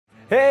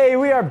Hey,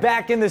 we are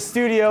back in the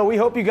studio. We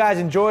hope you guys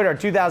enjoyed our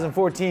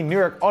 2014 New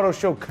York Auto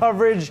Show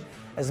coverage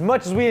as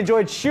much as we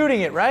enjoyed shooting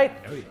it, right?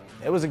 Oh, yeah.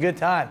 It was a good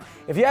time.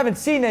 If you haven't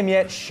seen them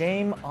yet,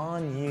 shame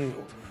on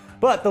you.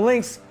 But the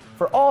links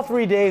for all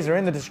 3 days are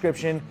in the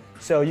description,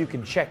 so you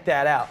can check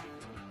that out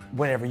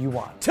whenever you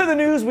want. To the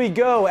news we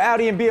go.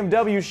 Audi and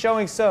BMW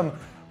showing some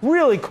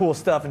really cool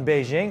stuff in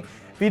Beijing.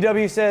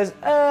 VW says,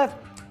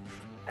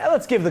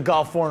 let's give the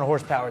Golf 400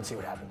 horsepower and see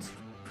what happens.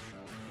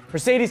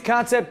 Mercedes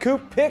Concept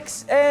Coupe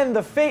picks and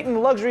the Phaeton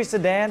luxury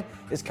sedan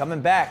is coming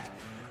back.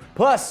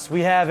 Plus,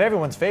 we have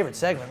everyone's favorite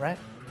segment, right?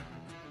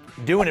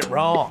 Doing it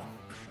wrong.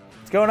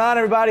 What's going on,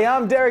 everybody?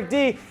 I'm Derek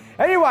D,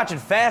 and you're watching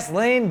Fast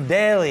Lane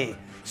Daily,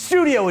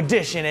 Studio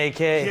Edition, AK.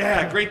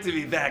 Yeah, great to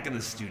be back in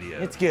the studio.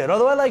 It's good,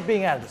 although I like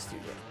being out of the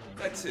studio.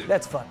 That too.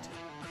 That's fun, too.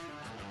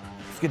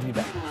 It's good to be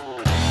back.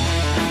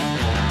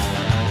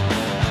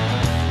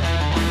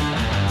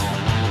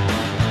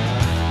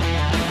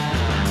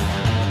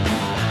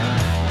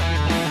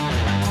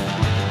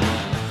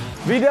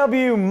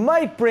 VW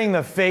might bring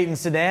the Phaeton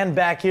sedan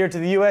back here to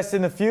the U.S.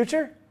 in the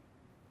future.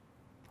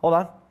 Hold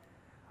on.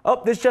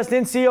 Oh, this just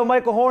in, CEO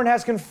Michael Horn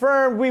has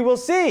confirmed we will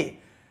see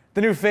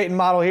the new Phaeton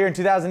model here in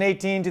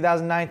 2018,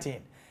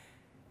 2019.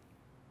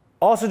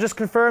 Also just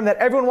confirmed that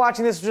everyone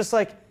watching this is just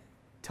like,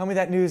 tell me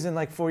that news in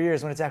like 4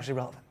 years when it's actually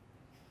relevant.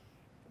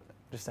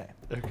 Just saying.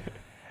 Okay.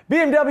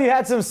 BMW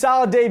had some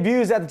solid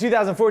debuts at the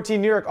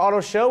 2014 New York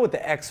Auto Show with the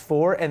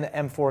X4 and the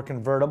M4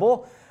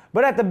 convertible.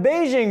 But at the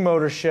Beijing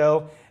Motor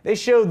Show, they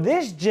showed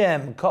this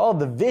gem called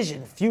the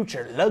Vision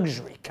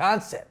Luxury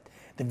Concept,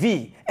 the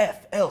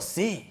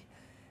VFLC.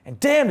 And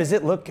damn, does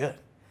it look good.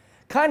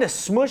 Kind of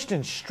smushed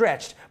and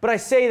stretched, but I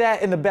say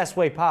that in the best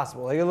way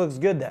possible. Like, it looks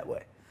good that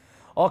way.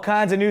 All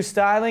kinds of new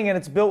styling, and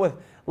it's built with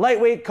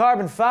lightweight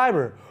carbon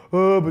fiber.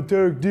 Oh, but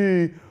Derek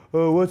D,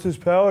 what's this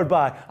powered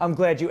by? I'm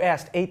glad you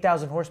asked.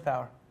 8,000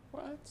 horsepower.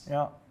 What?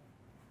 Yeah.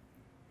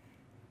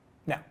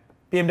 No,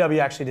 BMW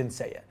actually didn't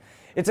say yet.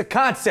 It's a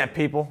concept,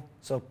 people,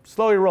 so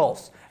slow your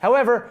rolls.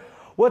 However,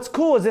 what's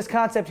cool is this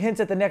concept hints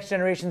at the next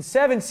generation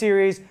 7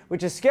 Series,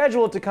 which is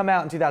scheduled to come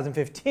out in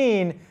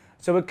 2015,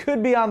 so it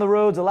could be on the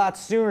roads a lot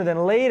sooner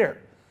than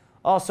later.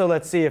 Also,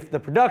 let's see if the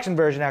production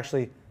version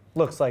actually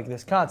looks like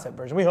this concept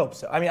version. We hope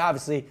so. I mean,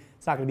 obviously,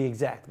 it's not going to be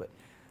exact, but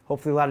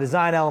hopefully a lot of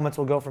design elements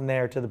will go from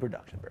there to the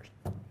production version.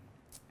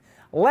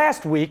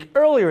 Last week,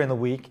 earlier in the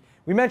week,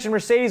 we mentioned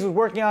Mercedes was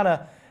working on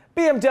a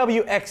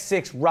BMW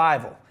X6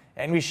 rival,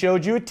 and we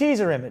showed you a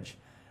teaser image.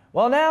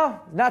 Well,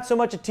 now, not so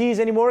much a tease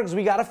anymore because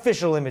we got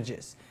official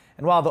images.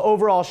 And while the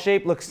overall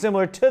shape looks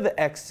similar to the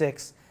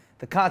X6,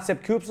 the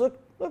concept coupes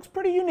looks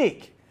pretty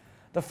unique.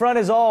 The front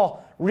is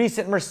all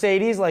recent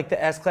Mercedes, like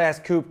the S-Class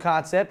Coupe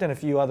concept and a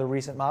few other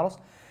recent models.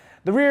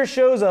 The rear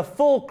shows a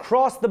full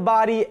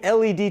cross-the-body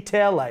LED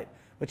taillight,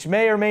 which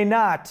may or may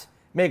not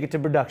make it to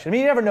production. I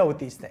mean, you never know with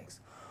these things.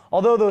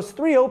 Although those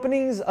 3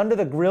 openings under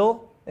the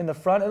grille in the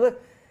front,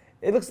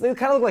 they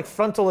kind of look like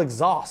frontal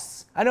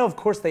exhausts. I know, of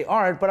course, they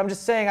aren't, but I'm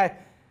just saying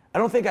I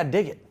don't think I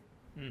dig it.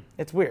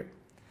 It's weird.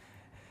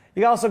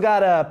 You also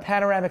got a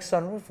panoramic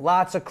sunroof,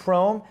 lots of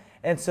chrome,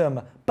 and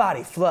some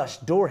body flush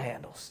door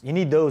handles. You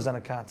need those on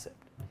a concept.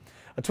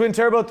 A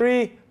twin-turbo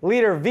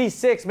 3-liter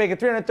V6 making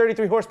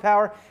 333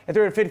 horsepower and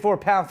 354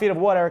 pound-feet of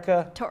what,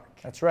 Erica? Torque.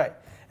 That's right.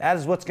 That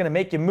is what's going to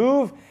make you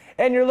move,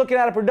 and you're looking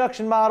at a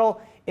production model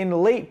in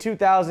late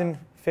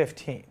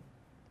 2015.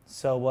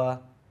 So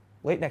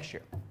late next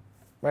year.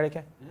 Right,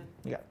 AK?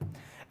 You got it.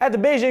 At the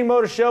Beijing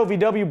Motor Show,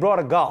 VW brought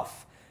a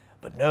Golf.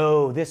 But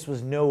no, this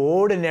was no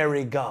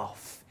ordinary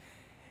Golf.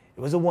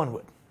 It was a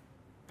one-wood.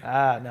 No,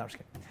 I'm just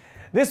kidding.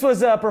 This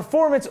was a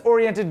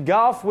performance-oriented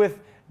Golf with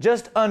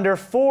just under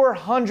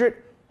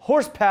 400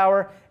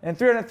 horsepower and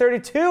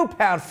 332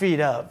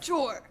 pound-feet of.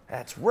 Sure.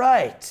 That's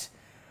right.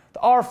 The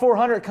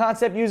R400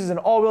 concept uses an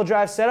all-wheel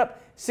drive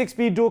setup,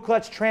 6-speed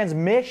dual-clutch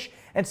transmission,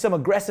 and some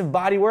aggressive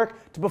bodywork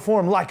to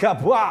perform like a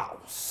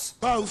boss.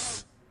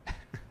 Boss.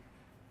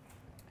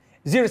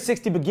 0 to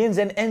 60 begins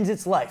and ends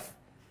its life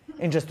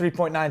in just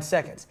 3.9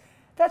 seconds.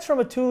 That's from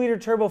a 2-liter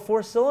turbo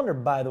 4-cylinder,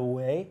 by the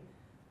way.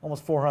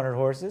 Almost 400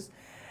 horses.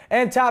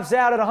 And tops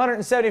out at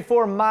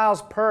 174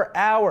 miles per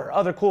hour.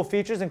 Other cool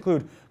features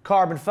include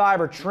carbon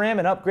fiber trim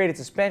and upgraded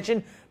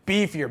suspension,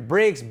 beefier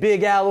brakes,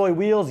 big alloy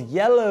wheels,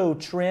 yellow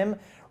trim,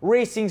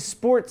 racing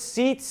sports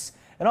seats,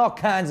 and all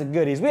kinds of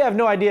goodies. We have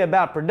no idea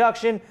about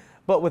production,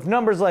 but with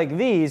numbers like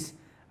these,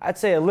 I'd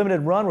say a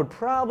limited run would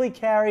probably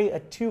carry a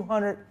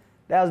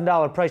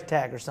 $200,000 price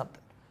tag or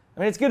something. I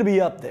mean, it's going to be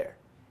up there.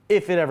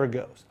 If it ever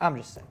goes. I'm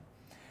just saying.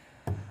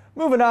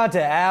 Moving on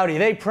to Audi.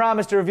 They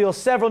promised to reveal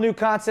several new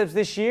concepts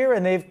this year,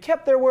 and they've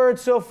kept their word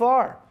so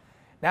far.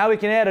 Now we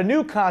can add a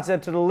new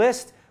concept to the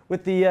list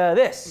with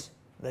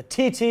the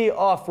TT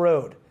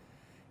Off-Road.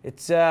 It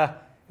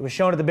was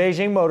shown at the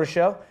Beijing Motor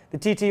Show. The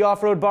TT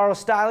Off-Road borrows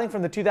styling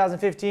from the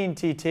 2015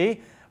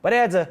 TT, but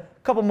adds a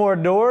couple more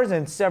doors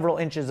and several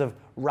inches of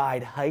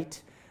ride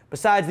height.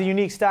 Besides the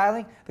unique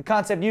styling, the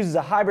concept uses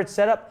a hybrid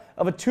setup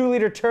of a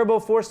 2-liter turbo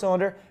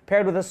 4-cylinder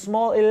paired with a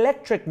small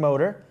electric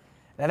motor.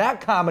 Now that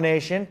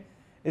combination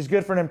is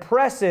good for an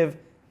impressive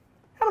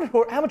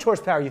How much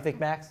horsepower you think,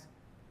 Max?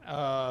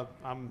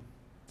 I'm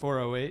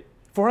 408.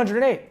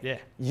 408. Yeah.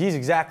 He's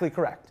exactly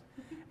correct.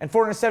 And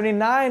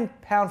 479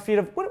 pound-feet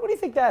of, what do you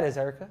think that is,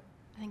 Erica?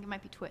 I think it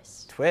might be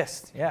twist.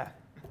 Twist, yeah.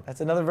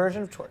 That's another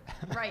version of torque.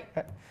 Right.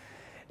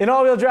 In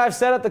all-wheel drive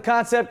setup, the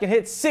Concept can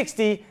hit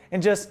 60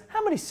 in just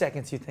how many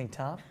seconds you think,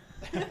 Tom?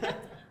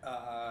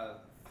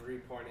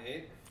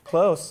 3.8.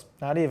 Close,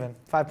 not even,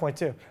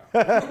 5.2.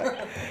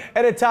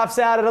 And it tops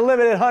out at a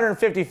limited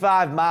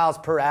 155 miles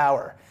per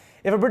hour.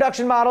 If a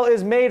production model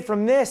is made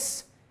from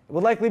this, it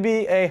would likely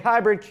be a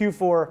hybrid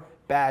Q4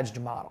 badged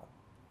model.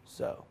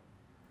 So,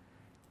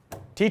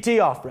 TT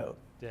Off-Road.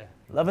 Yeah.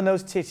 Loving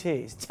those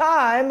TTs.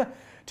 Time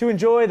to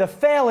enjoy the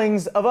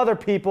failings of other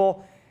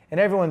people in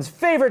everyone's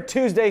favorite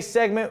Tuesday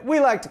segment we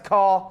like to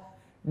call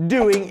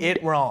Doing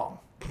It Wrong.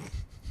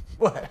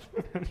 What?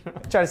 I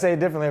try to say it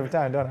differently every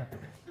time, don't I?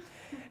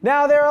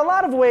 Now, there are a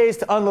lot of ways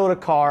to unload a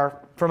car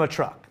from a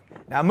truck.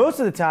 Now, most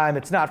of the time,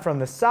 it's not from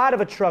the side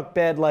of a truck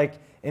bed like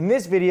in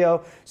this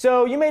video,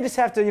 so you may just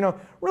have to,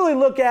 really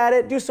look at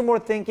it, do some more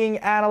thinking,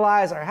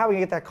 analyze, or how we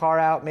can get that car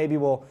out. Maybe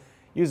we'll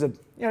use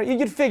you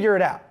could figure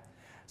it out.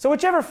 So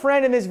whichever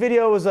friend in this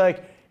video was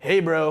like, hey,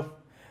 bro,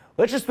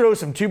 let's just throw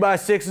some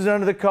 2x6s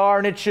under the car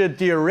and it should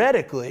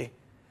theoretically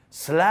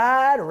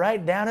slide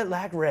right down it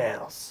like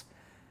rails.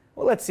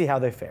 Well, let's see how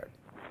they fared.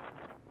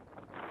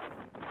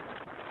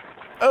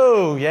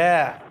 Oh,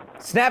 yeah.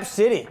 Snap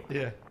City.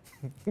 Yeah.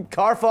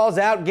 Car falls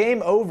out,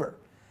 game over.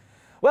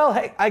 Well,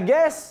 hey, I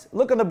guess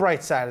look on the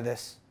bright side of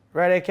this,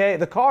 right, AK?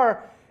 The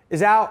car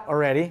is out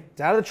already. It's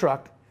out of the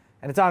truck,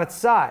 and it's on its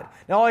side.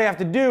 Now, all you have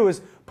to do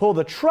is pull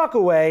the truck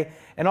away,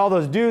 and all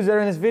those dudes that are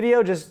in this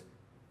video just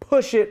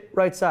push it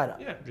right side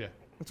up. Yeah.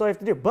 That's all you have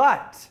to do.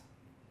 But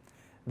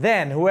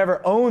then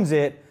whoever owns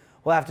it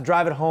will have to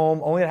drive it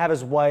home, only to have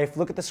his wife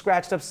look at the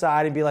scratched up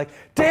side and be like,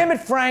 damn it,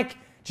 Frank,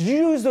 did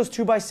you use those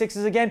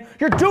 2x6s again?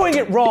 You're doing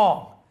it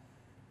wrong.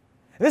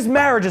 This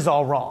marriage is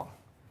all wrong.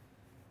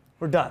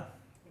 We're done.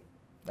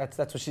 That's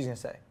what she's going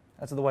to say.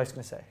 That's what the wife's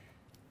going to say.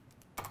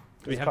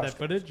 Do we have that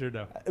footage or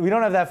no? We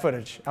don't have that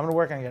footage. I'm going to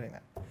work on getting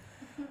that.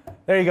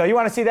 There you go. You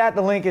want to see that?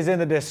 The link is in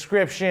the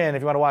description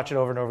if you want to watch it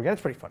over and over again.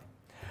 It's pretty funny.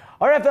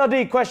 Our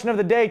FLD question of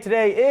the day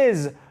today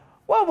is,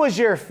 what was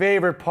your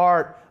favorite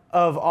part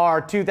of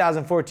our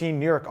 2014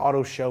 New York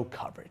Auto Show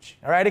coverage?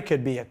 All right, it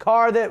could be a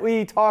car that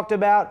we talked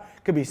about.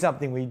 It could be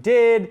something we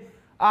did.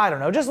 I don't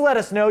know. Just let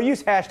us know.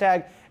 Use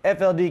hashtag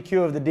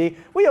FLDQ of the D.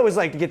 We always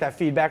like to get that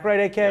feedback, right,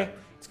 AK? Yeah.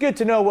 It's good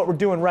to know what we're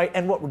doing right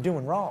and what we're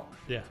doing wrong.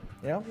 Yeah.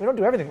 We don't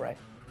do everything right.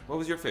 What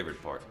was your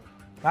favorite part?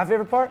 My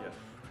favorite part?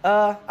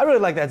 Yeah. I really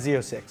like that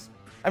Z06.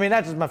 I mean,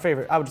 that's just my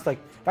favorite. I would just like,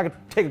 if I could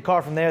take a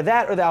car from there,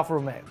 that or the Alfa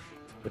Romeo,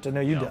 which I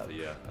know you do.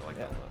 Yeah, I like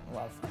that a lot. A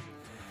lot of fun.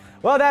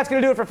 Well, that's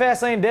going to do it for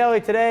Fastlane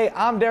Daily today.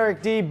 I'm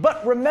Derek D.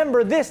 But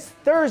remember, this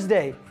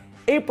Thursday,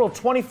 April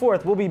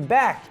 24th, we'll be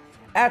back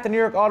at the New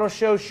York Auto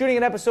Show shooting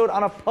an episode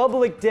on a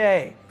public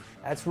day.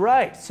 That's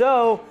right.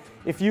 So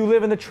if you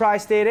live in the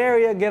tri-state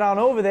area, get on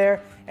over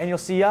there and you'll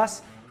see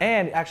us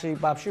and actually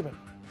Bob Schubin.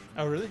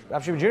 Oh, really?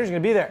 Bob Schubin Jr. is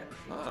going to be there.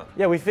 Huh.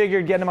 Yeah, we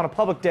figured getting him on a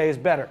public day is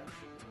better.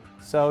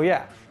 So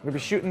yeah, we're going to be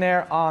shooting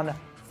there on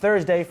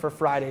Thursday for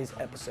Friday's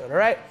episode, all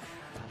right?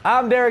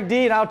 I'm Derek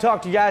D, and I'll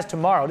talk to you guys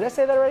tomorrow. Did I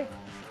say that already?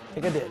 I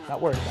think I did. Not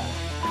worried about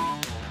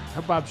it.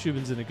 How Bob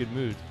Schubin's in a good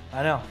mood.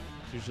 I know.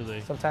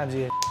 Usually. Sometimes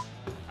he...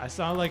 I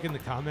saw like in the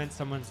comments,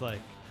 someone's like,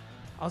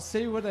 I'll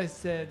say what I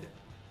said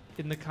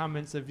in the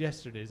comments of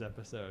yesterday's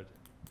episode.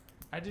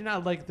 I do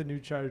not like the new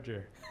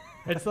Charger.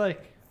 It's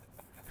like,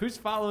 who's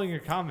following your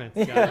comments,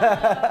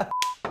 guys?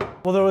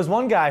 Well, there was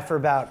one guy for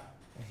about,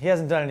 he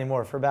hasn't done it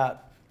anymore, for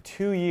about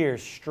 2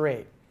 years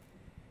straight.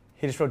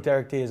 He just wrote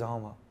Derek D as a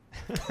homo.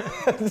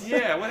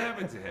 Yeah, what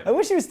happened to him? I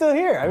wish he was still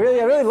here. I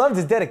really loved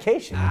his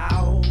dedication.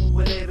 Ow,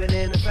 we're living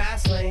in the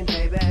fast lane,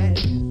 baby.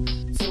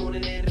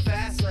 Tuning in the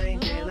fast lane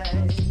daily.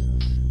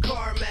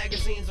 Car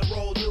magazines are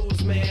road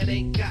news, man.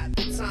 Ain't got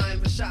the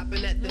time for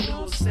shopping at the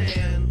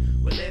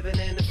newsstand. We're living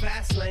in the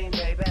fast lane,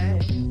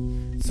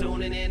 baby.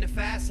 Tuning in the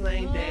fast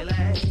lane daily.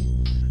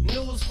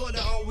 News for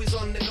the always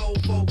on the go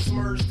folks.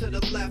 Merge to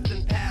the left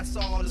and pass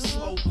all the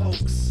slow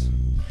pokes.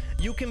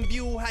 You can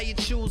view how you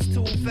choose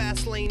to,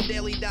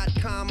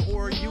 FastLaneDaily.com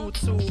or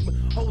YouTube.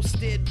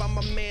 Hosted by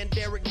my man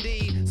Derek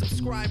D.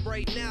 Subscribe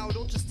right now,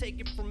 don't just take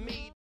it from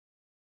me.